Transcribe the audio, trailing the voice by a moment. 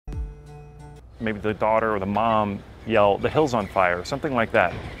Maybe the daughter or the mom yell, "The hill's on fire," something like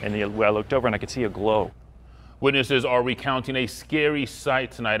that. And I looked over and I could see a glow. Witnesses are recounting a scary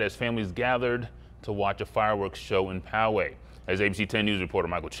sight tonight as families gathered to watch a fireworks show in Poway. As ABC 10 News reporter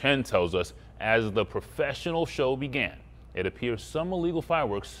Michael Chen tells us, as the professional show began, it appears some illegal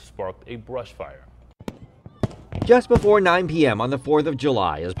fireworks sparked a brush fire. Just before 9 p.m. on the 4th of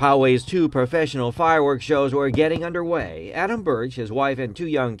July, as Poway's two professional fireworks shows were getting underway, Adam Birch, his wife, and two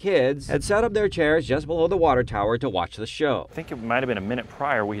young kids had set up their chairs just below the water tower to watch the show. I think it might have been a minute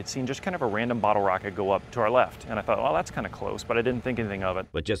prior we had seen just kind of a random bottle rocket go up to our left. And I thought, well, that's kind of close, but I didn't think anything of it.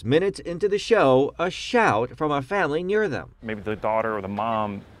 But just minutes into the show, a shout from a family near them. Maybe the daughter or the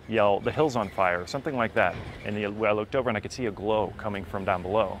mom yell, "The hill's on fire," something like that. And I looked over and I could see a glow coming from down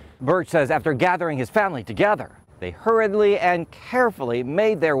below. Birch says after gathering his family together, they hurriedly and carefully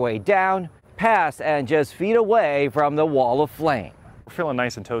made their way down, past and just feet away from the wall of flame. We're feeling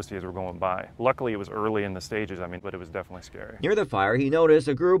nice and toasty as we're going by. Luckily, it was early in the stages, but it was definitely scary. Near the fire, he noticed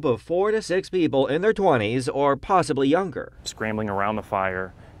a group of 4 to 6 people in their 20s or possibly younger, Scrambling around the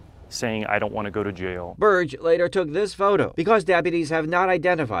fire, saying, "I don't want to go to jail." Birch later took this photo. Because deputies have not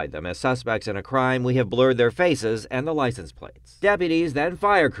identified them as suspects in a crime, we have blurred their faces and the license plates. Deputies, then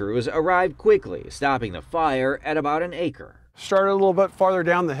fire crews, arrived quickly, stopping the fire at about an acre. Started a little bit farther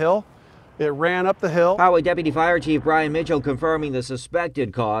down the hill. It ran up the hill. Poway Deputy Fire Chief Brian Mitchell confirming the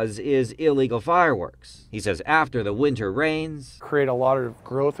suspected cause is illegal fireworks. He says after the winter rains, Create a lot of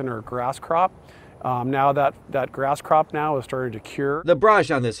growth in our grass crop. Now that grass crop now is starting to cure. the brush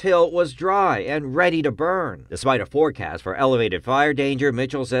on this hill was dry and ready to burn. Despite a forecast for elevated fire danger,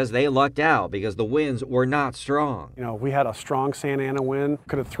 Mitchell says they lucked out because the winds were not strong. You know, we had a strong Santa Ana wind.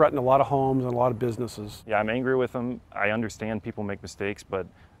 Could have threatened a lot of homes and a lot of businesses. Yeah, I'm angry with them. I understand people make mistakes, but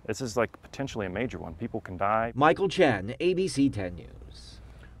this is like potentially a major one. People can die. Michael Chen, ABC 10 News.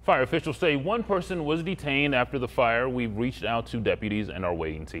 Fire officials say one person was detained after the fire. We've reached out to deputies and are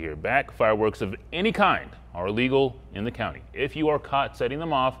waiting to hear back. Fireworks of any kind are illegal in the county. If you are caught setting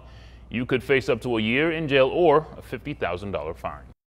them off, you could face up to a year in jail or a $50,000 fine.